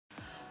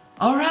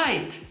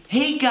Alright,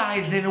 hey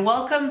guys, and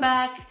welcome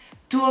back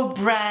to a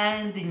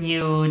brand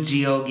new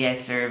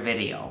Geoguessr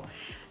video.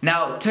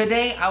 Now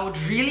today I would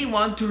really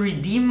want to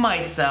redeem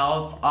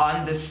myself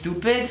on the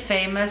stupid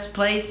famous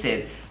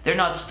places. They're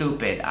not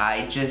stupid,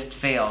 I just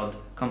failed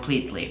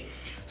completely.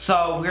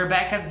 So we're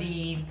back at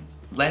the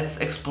Let's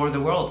Explore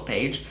the World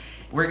page.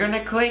 We're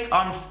gonna click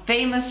on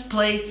famous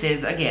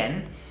places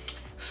again.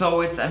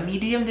 So it's a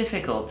medium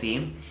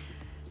difficulty.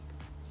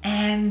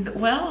 And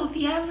well,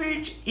 the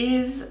average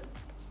is,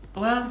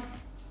 well,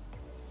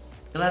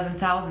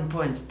 11,000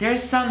 points.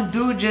 There's some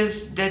dude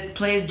that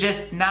played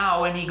just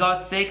now and he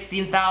got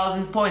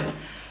 16,000 points.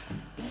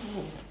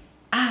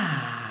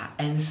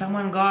 And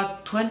someone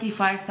got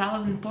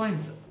 25,000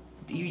 points.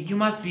 You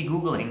must be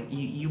Googling.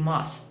 You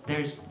must.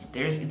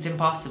 It's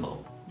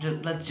impossible.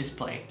 Let's just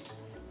play.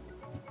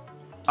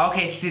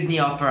 Okay, Sydney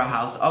Opera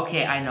House.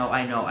 Okay, I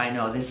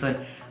know. This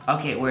one.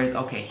 Okay,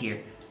 okay,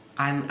 here.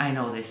 I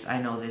know this.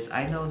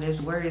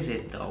 Where is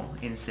it though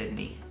in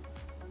Sydney?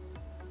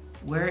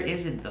 Where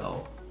is it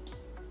though?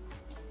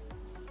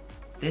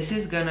 This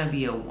is gonna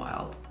be a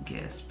wild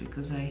guess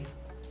because I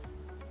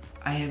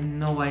have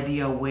no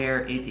idea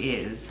where it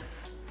is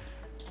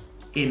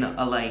in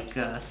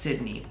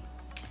Sydney.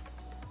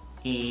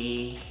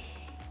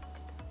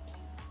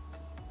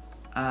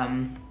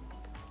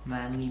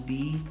 Manly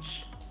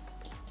Beach.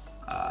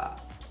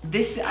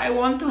 This, I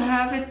want to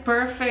have it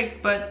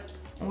perfect, but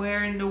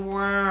where in the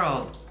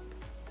world?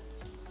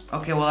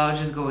 Okay, well, I'll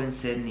just go in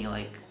Sydney,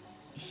 like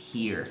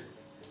here.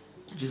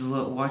 Just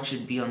watch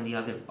it be on the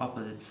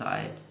opposite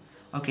side.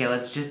 Okay,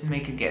 let's just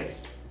make a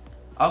guess.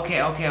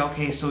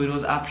 Okay, so it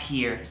was up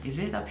here. Is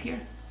it up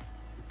here?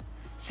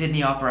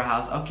 Sydney Opera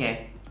House,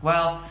 okay.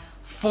 Well,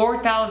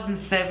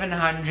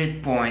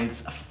 4,700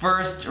 points.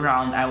 First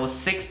round, I was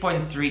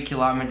 6.3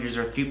 kilometers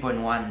or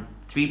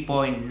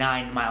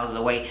 3.9 miles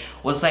away.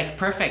 Well, it's like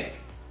perfect.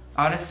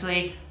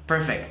 Honestly,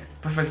 perfect.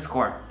 Perfect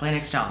score. Play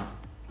next round.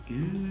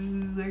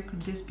 Ooh, where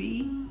could this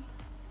be?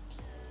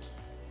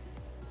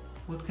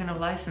 What kind of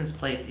license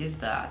plate is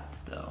that,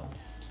 though?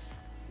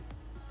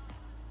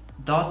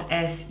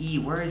 .se,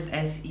 where is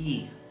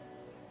SE?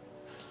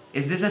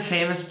 Is this a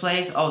famous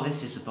place? Oh,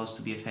 this is supposed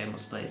to be a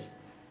famous place.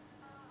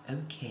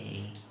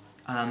 Okay.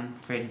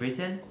 Great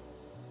Britain?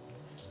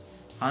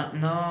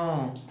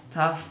 No.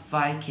 Tough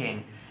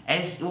Viking.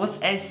 What's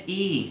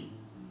SE?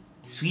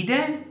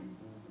 Sweden?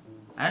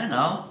 I don't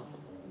know.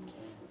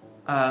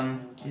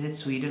 Is it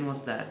Sweden?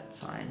 What's that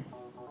sign?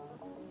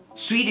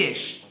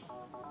 Swedish!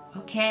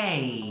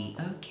 Okay.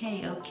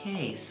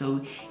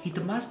 So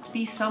it must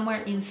be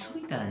somewhere in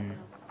Sweden.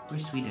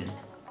 Where's Sweden?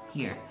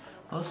 Here.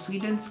 Well,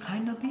 Sweden's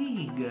kind of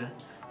big.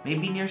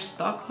 Maybe near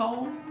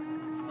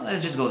Stockholm? Well,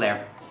 let's just go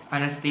there.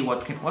 Honestly,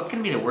 what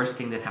can be the worst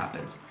thing that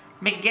happens?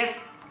 Make a guess.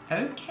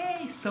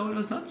 Okay, so it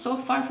was not so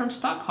far from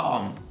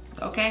Stockholm.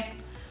 Okay.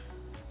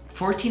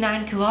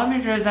 49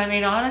 kilometers. I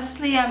mean,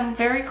 honestly, I'm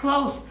very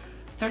close.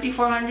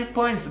 3,400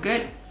 points.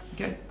 Good.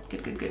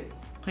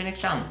 Play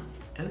next round.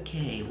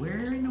 Okay,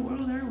 where in the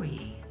world are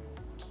we?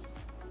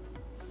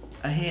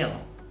 A hill.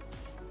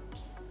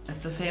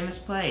 That's a famous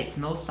place.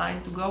 No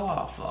sign to go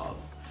off of.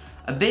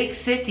 A big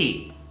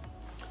city.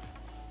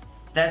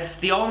 That's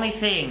the only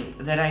thing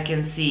that I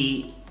can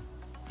see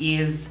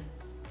is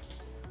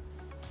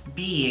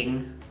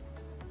being...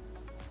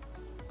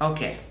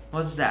 Okay,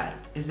 what's that?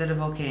 Is that a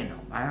volcano?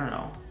 I don't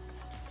know.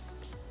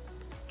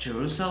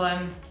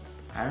 Jerusalem?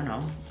 I don't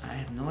know. I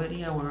have no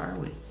idea. Where are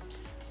we?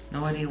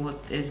 No idea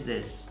what is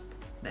this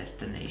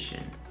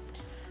destination.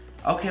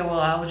 Okay,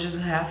 well, I would just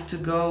have to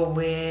go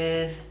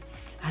with...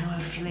 I don't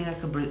have a feeling like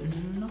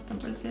not a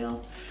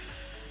Brazil.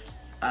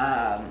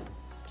 I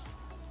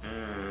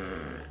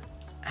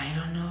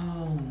don't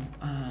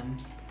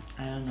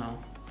know.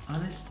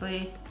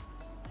 Honestly,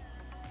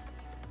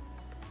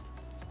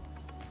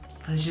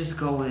 let's just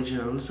go with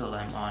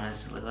Jerusalem,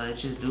 honestly.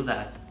 Let's just do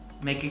that.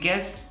 Make a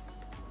guess.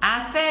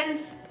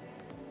 Athens?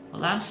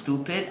 Well, I'm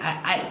stupid.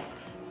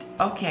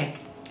 Okay.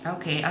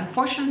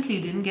 Unfortunately,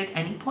 you didn't get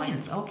any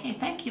points. Okay,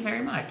 thank you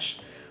very much.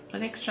 Play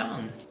next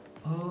round.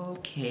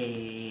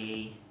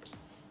 Okay.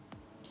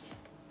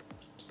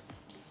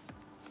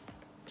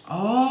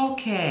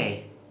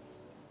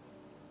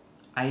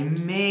 I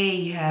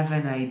may have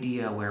an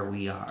idea where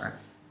we are.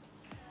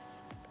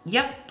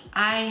 Yep,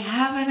 I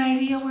have an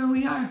idea where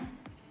we are.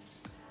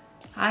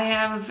 I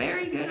have a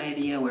very good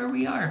idea where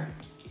we are.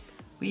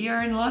 We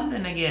are in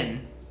London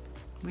again.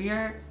 We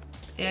are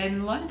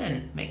in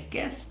London. Make a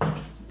guess.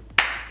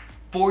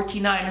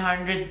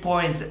 4,900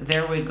 points.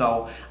 There we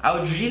go. I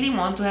would really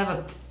want to have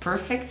a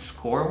perfect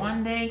score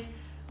one day.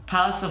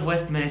 Palace of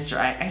Westminster.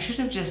 I should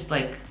have just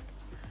like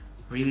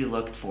really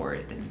looked for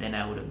it and then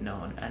I would have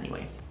known.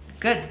 Anyway,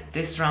 good.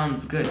 This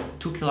round's good.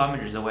 2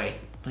 kilometers away.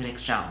 Play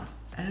next round.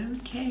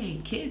 Okay,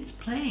 kids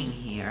playing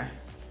here.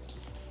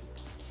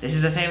 This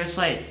is a famous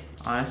place.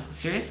 Honestly,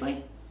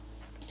 seriously?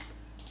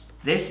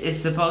 This is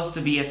supposed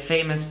to be a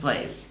famous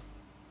place.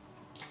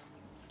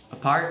 A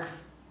park?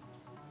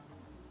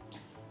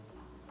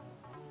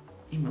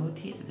 What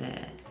is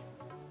that?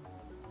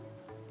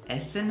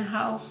 Essen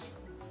House?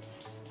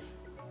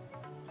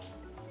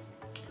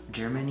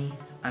 Germany?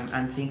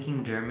 I'm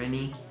thinking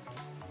Germany.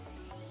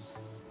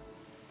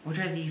 What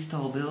are these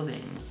tall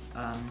buildings?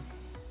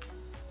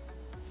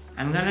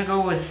 I'm gonna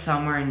go with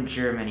somewhere in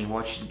Germany.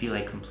 What should be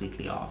like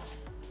completely off?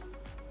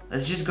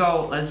 Let's just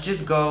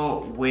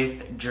go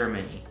with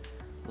Germany.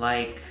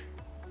 Like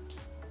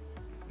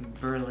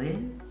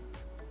Berlin?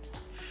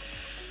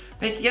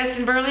 Wait, yes,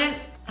 in Berlin?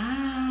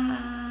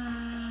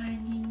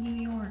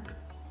 New York.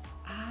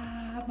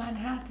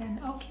 Manhattan,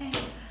 okay.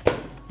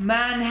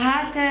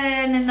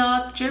 Manhattan,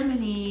 not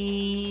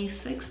Germany.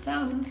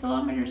 6,000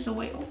 kilometers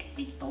away,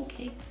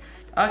 okay.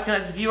 Okay,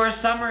 let's view our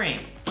summary.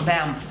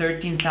 Bam,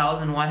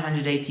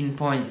 13,118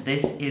 points.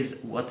 This is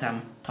what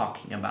I'm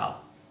talking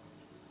about.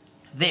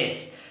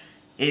 This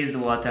is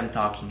what I'm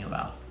talking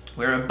about.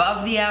 We're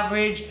above the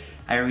average.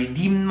 I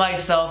redeemed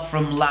myself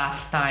from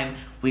last time.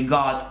 We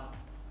got,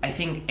 I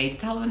think,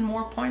 8,000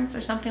 more points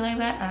or something like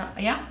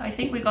that. Yeah, I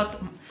think we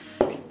got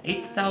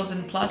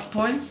 8,000 plus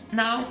points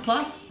now,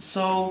 plus.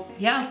 So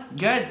yeah,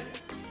 good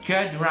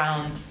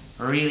round.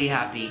 Really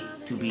happy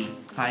to be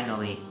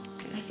finally,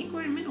 I think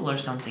we're in the middle or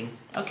something.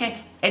 Okay.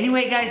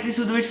 Anyway, guys, this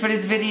will do it for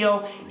this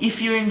video.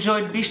 If you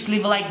enjoyed, be sure to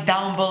leave a like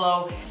down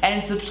below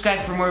and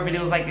subscribe for more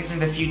videos like this in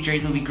the future.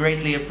 It will be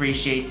greatly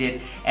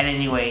appreciated. And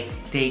anyway,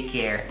 take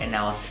care, and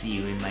I'll see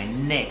you in my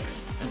next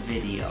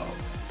video.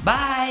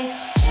 Bye!